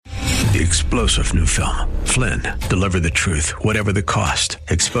The explosive new film, Flynn, deliver the truth, whatever the cost,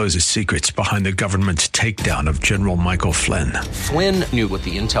 exposes secrets behind the government's takedown of General Michael Flynn. Flynn knew what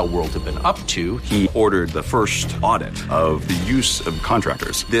the intel world had been up to. He ordered the first audit of the use of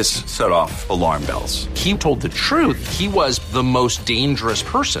contractors. This set off alarm bells. He told the truth. He was the most dangerous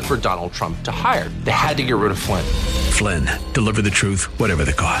person for Donald Trump to hire. They had to get rid of Flynn. Flynn, deliver the truth, whatever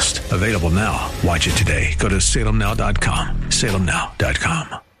the cost. Available now. Watch it today. Go to salemnow.com.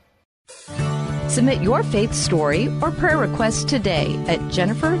 salemnow.com. Submit your faith story or prayer request today at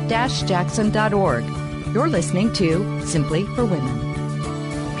jennifer-jackson.org. You're listening to Simply for Women.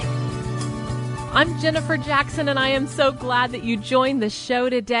 I'm Jennifer Jackson, and I am so glad that you joined the show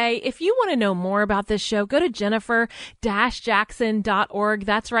today. If you want to know more about this show, go to jennifer-jackson.org.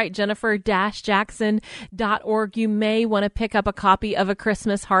 That's right, jennifer-jackson.org. You may want to pick up a copy of A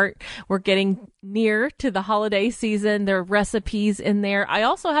Christmas Heart. We're getting near to the holiday season. There are recipes in there. I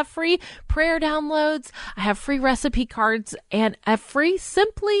also have free prayer downloads. I have free recipe cards and a free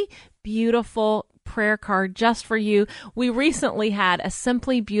Simply Beautiful prayer card just for you. We recently had a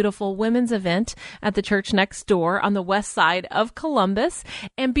Simply Beautiful women's event at the church next door on the west side of Columbus.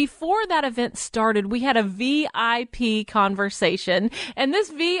 And before that event started, we had a VIP conversation. And this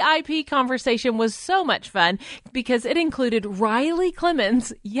VIP conversation was so much fun because it included Riley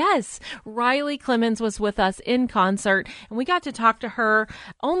Clemmons. Yes, Riley Clemmons was with us in concert, and we got to talk to her,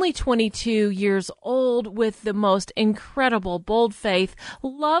 only 22 years old, with the most incredible, bold faith,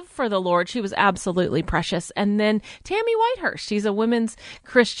 love for the Lord. She was absolutely precious. And then Tammy Whitehurst, she's a women's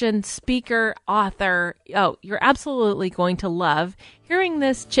Christian speaker, author. Oh, you're absolutely going to love hearing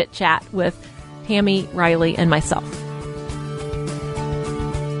this chit chat with Tammy, Riley, and myself.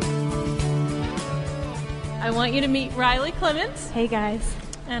 I want you to meet Riley Clemmons. Hey guys.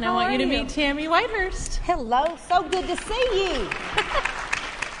 And I want you to meet Tammy Whitehurst. Hello, so good to see you.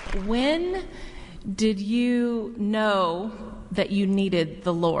 When did you know that you needed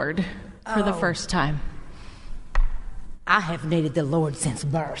the Lord for the first time? I have needed the Lord since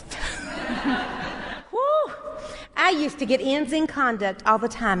birth. Woo! I used to get N's in conduct all the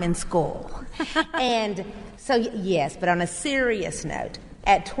time in school. And so, yes, but on a serious note,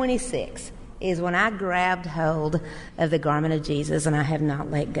 at 26 is when I grabbed hold of the garment of Jesus, and I have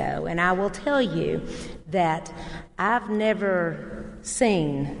not let go. And I will tell you that I've never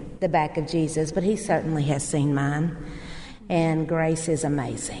seen the back of Jesus, but he certainly has seen mine. And grace is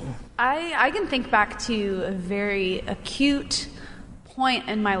amazing. I can think back to a very acute point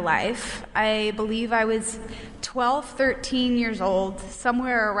in my life. I believe I was 12, 13 years old,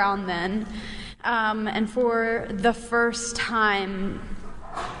 somewhere around then. And for the first time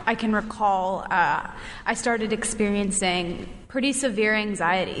I can recall, I started experiencing pretty severe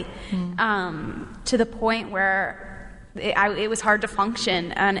anxiety to the point where it was hard to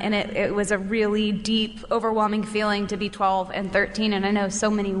function, and it was a really deep, overwhelming feeling to be 12 and 13, and I know so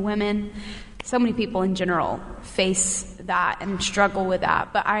many women, so many people in general face that and struggle with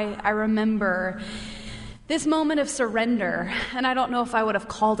that, but I remember this moment of surrender, and I don't know if I would have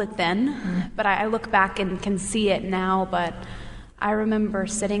called it then, but I look back and can see it now, but I remember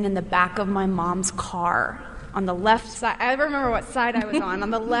sitting in the back of my mom's car on the left side. I remember what side I was on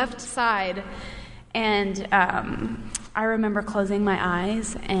the left side, and I remember closing my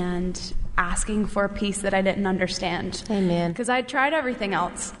eyes and asking for a peace that I didn't understand. Amen. Because I'd tried everything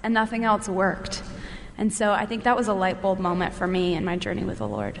else, and nothing else worked. And so I think that was a light bulb moment for me in my journey with the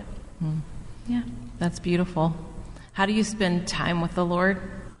Lord. Yeah. That's beautiful. How do you spend time with the Lord?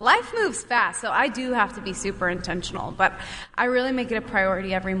 Life moves fast, so I do have to be super intentional. But I really make it a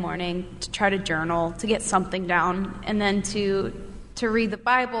priority every morning to try to journal, to get something down, and then to read the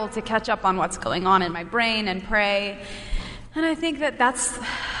Bible, to catch up on what's going on in my brain and pray. And I think that's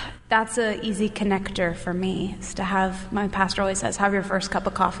an easy connector for me, is to have, my pastor always says, have your first cup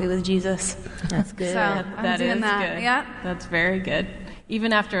of coffee with Jesus. That's good. So I'm doing that. Good. Yeah. That's very good.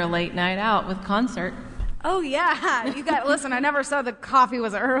 Even after a late night out with concert. Oh, yeah. Listen, I never said the coffee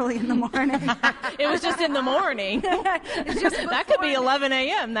was early in the morning. It was just in the morning. That could be 11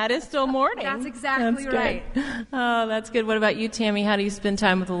 a.m. That is still morning. That's exactly right. Oh, that's good. What about you, Tammy? How do you spend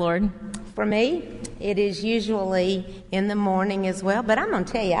time with the Lord? For me, it is usually in the morning as well. But I'm going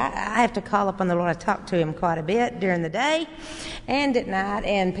to tell you, I have to call up on the Lord. I talk to him quite a bit during the day and at night.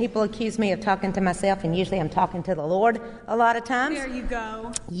 And people accuse me of talking to myself, and usually I'm talking to the Lord a lot of times. There you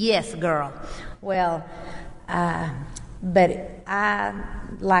go. Yes, girl. Well, but I,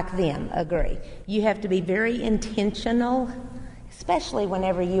 like them, agree. You have to be very intentional, especially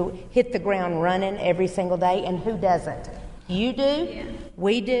whenever you hit the ground running every single day. And who doesn't? You do. Yeah.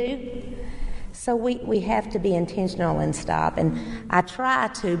 We do. So we have to be intentional and stop. And I try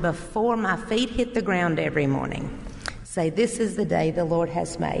to, before my feet hit the ground every morning, say, this is the day the Lord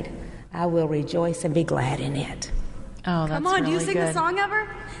has made. I will rejoice and be glad in it. Oh, that's Come on, really do you sing good. the song ever?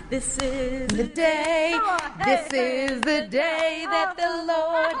 This is The day, this is the day that the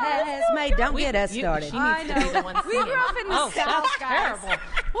Lord has made. Don't get us started. She needs to be the one We singing. grew up in the South, that's guys. terrible.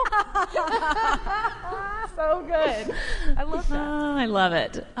 So good. I love that. Oh, I love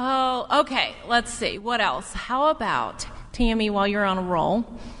it. Oh, okay. Let's see. What else? How about, Tammy, while you're on a roll,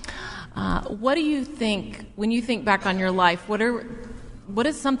 what do you think, when you think back on your life, what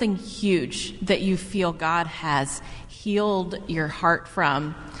is something huge that you feel God has healed your heart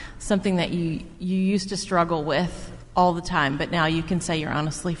from, something that you used to struggle with all the time, but now you can say you're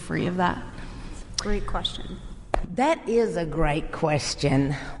honestly free of that? Great question. That is a great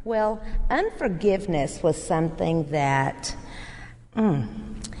question. Well, unforgiveness was something that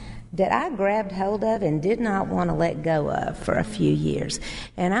I grabbed hold of and did not want to let go of for a few years.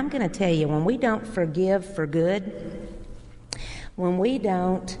 And I'm going to tell you, when we don't forgive for good, when we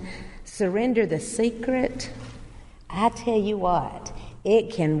don't surrender the secret, I tell you what,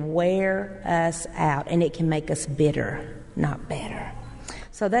 it can wear us out and it can make us bitter, not better.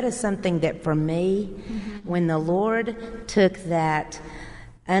 So that is something that for me, when the Lord took that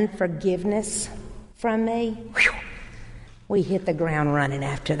unforgiveness from me, we hit the ground running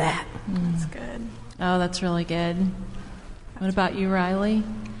after that. That's good. Oh, that's really good. What about you, Riley?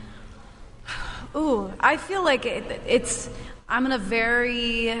 Ooh, I feel like I'm in a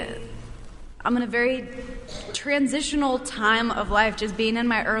very transitional time of life. Just being in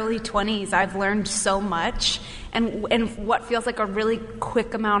my early 20s, I've learned so much, and what feels like a really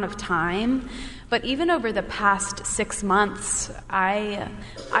quick amount of time. But even over the past 6 months, I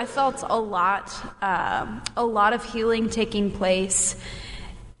felt a lot of healing taking place,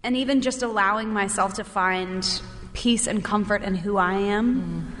 and even just allowing myself to find peace and comfort in who I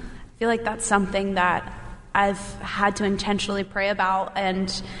am. I feel like that's something that I've had to intentionally pray about and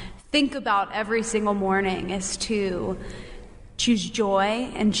think about every single morning, is to choose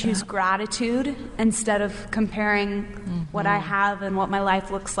joy and choose gratitude instead of comparing what I have and what my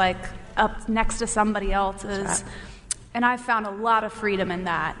life looks like up next to somebody else's. And I found a lot of freedom in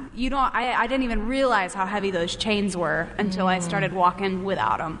that. I didn't even realize how heavy those chains were until I started walking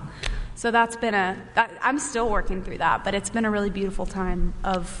without them. So I'm still working through that, but it's been a really beautiful time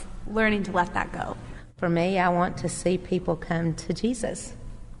of learning to let that go. For me, I want to see people come to Jesus.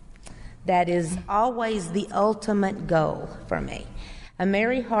 That is always the ultimate goal for me. A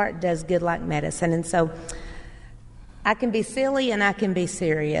merry heart does good like medicine. And so I can be silly and I can be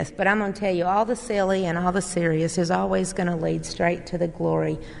serious, but I'm going to tell you, all the silly and all the serious is always going to lead straight to the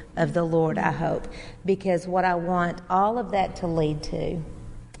glory of the Lord, I hope. Because what I want all of that to lead to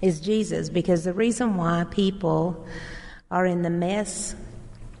is Jesus. Because the reason why people are in the mess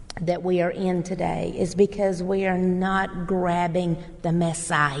that we are in today is because we are not grabbing the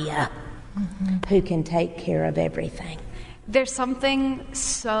Messiah who can take care of everything. There's something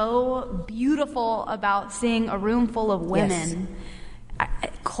so beautiful about seeing a room full of women. Yes.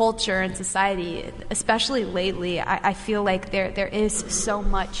 Culture and society, especially lately, I feel like there is so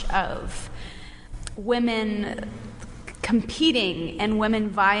much of women competing and women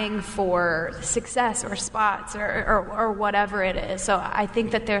vying for success or spots or whatever it is. So I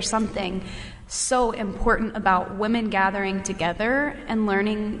think that there's something so important about women gathering together and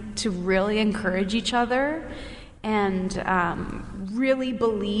learning to really encourage each other and really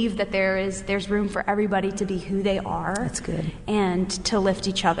believe that there's room for everybody to be who they are. That's good. And to lift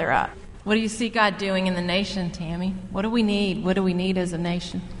each other up. What do you see God doing in the nation, Tammy? What do we need? What do we need as a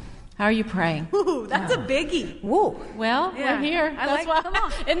nation? How are you praying? Ooh, that's a biggie. Woo. Well, Yeah. we're here. That's why. come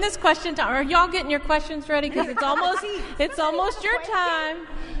on. In this question time, are y'all getting your questions ready? Because it's almost your time.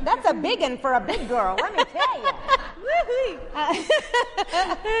 That's a big one for a big girl, let me tell you.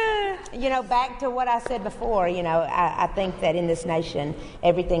 Back to what I said before, I think that in this nation,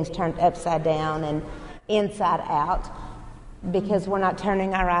 everything's turned upside down and inside out because we're not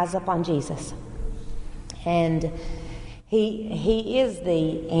turning our eyes up on Jesus. And He is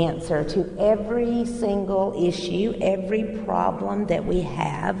the answer to every single issue, every problem that we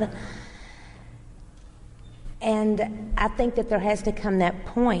have. And I think that there has to come that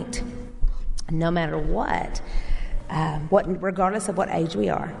point, no matter what, regardless of what age we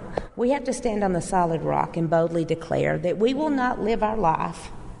are, we have to stand on the solid rock and boldly declare that we will not live our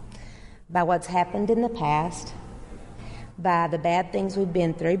life by what's happened in the past, by the bad things we've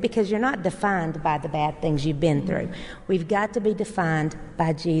been through, because you're not defined by the bad things you've been through. We've got to be defined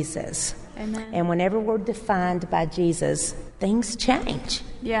by Jesus. Amen. And whenever we're defined by Jesus, things change.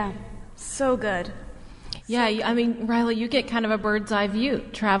 Yeah. So good. Yeah, I mean, Riley, you get kind of a bird's eye view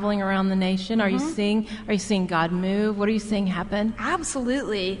traveling around the nation. Are you seeing God move? What are you seeing happen?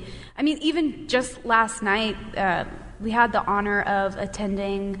 Absolutely. I mean, even just last night, we had the honor of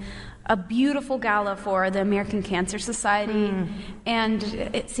attending a beautiful gala for the American Cancer Society. And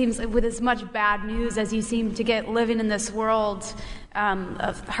it seems like with as much bad news as you seem to get living in this world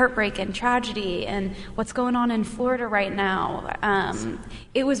of heartbreak and tragedy and what's going on in Florida right now,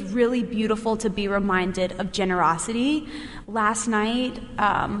 it was really beautiful to be reminded of generosity. Last night,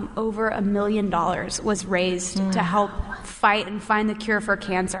 over $1 million was raised to help fight and find the cure for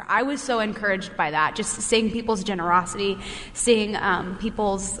cancer. I was so encouraged by that, just seeing people's generosity, seeing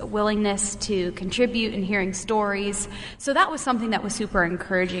people's willingness to contribute and hearing stories. So that was something that was super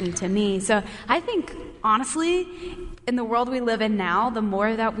encouraging to me. So I think, honestly, in the world we live in now, the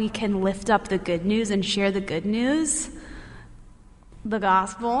more that we can lift up the good news and share the good news, the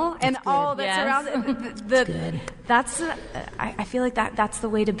gospel, and all that's around it, I feel like that's the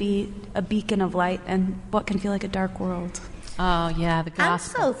way to be a beacon of light in what can feel like a dark world. Oh, yeah, the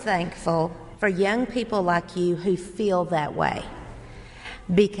gospel. I'm so thankful for young people like you who feel that way.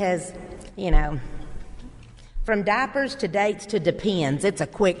 Because, from diapers to dates to depends, it's a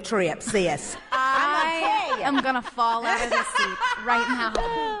quick trip, sis. I am going to fall out of the seat right now.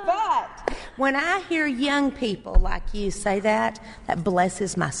 But when I hear young people like you say that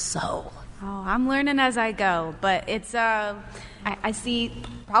blesses my soul. Oh, I'm learning as I go, but it's I see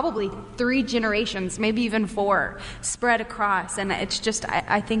probably 3 generations, maybe even 4, spread across, and it's just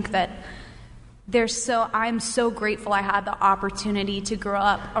I think that I'm so grateful I had the opportunity to grow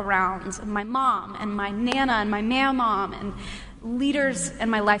up around my mom and my nana and my mom and leaders in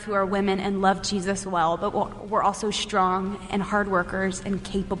my life who are women and love Jesus well, but we're also strong and hard workers and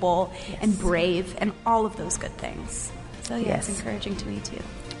capable and brave and all of those good things. So it's encouraging to me too.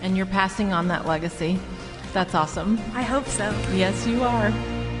 And you're passing on that legacy. That's awesome. I hope so. Yes, you are.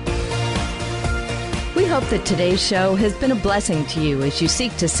 We hope that today's show has been a blessing to you as you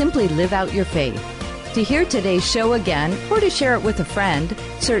seek to simply live out your faith. To hear today's show again or to share it with a friend,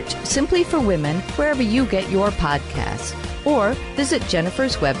 search Simply for Women wherever you get your podcasts. Or visit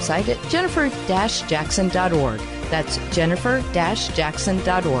Jennifer's website at jennifer-jackson.org. That's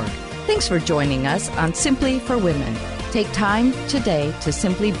jennifer-jackson.org. Thanks for joining us on Simply for Women. Take time today to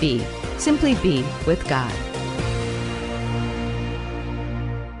simply be with God.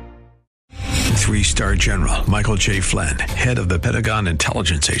 3-star General Michael J. Flynn, head of the Pentagon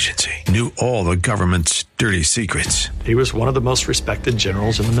Intelligence Agency, knew all the government's dirty secrets. He was one of the most respected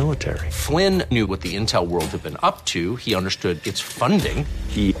generals in the military. Flynn knew what the intel world had been up to. He understood its funding.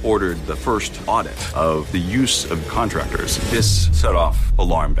 He ordered the first audit of the use of contractors. This set off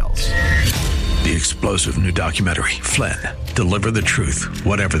alarm bells. The explosive new documentary, Flynn, Deliver the Truth,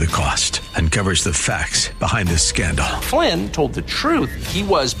 Whatever the Cost, uncovers the facts behind this scandal. Flynn told the truth. He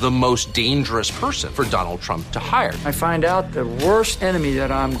was the most dangerous person for Donald Trump to hire. I find out the worst enemy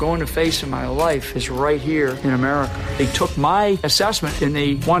that I'm going to face in my life is right here in America. They took my assessment and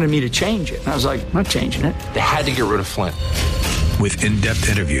they wanted me to change it. And I was like, I'm not changing it. They had to get rid of Flynn. With in-depth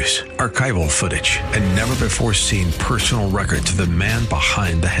interviews, archival footage, and never-before-seen personal records of the man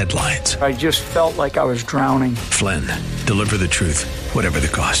behind the headlines. I just felt like I was drowning. Flynn, Deliver the Truth, Whatever the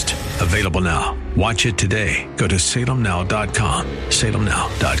Cost. Available now. Watch it today. Go to salemnow.com.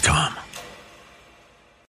 salemnow.com.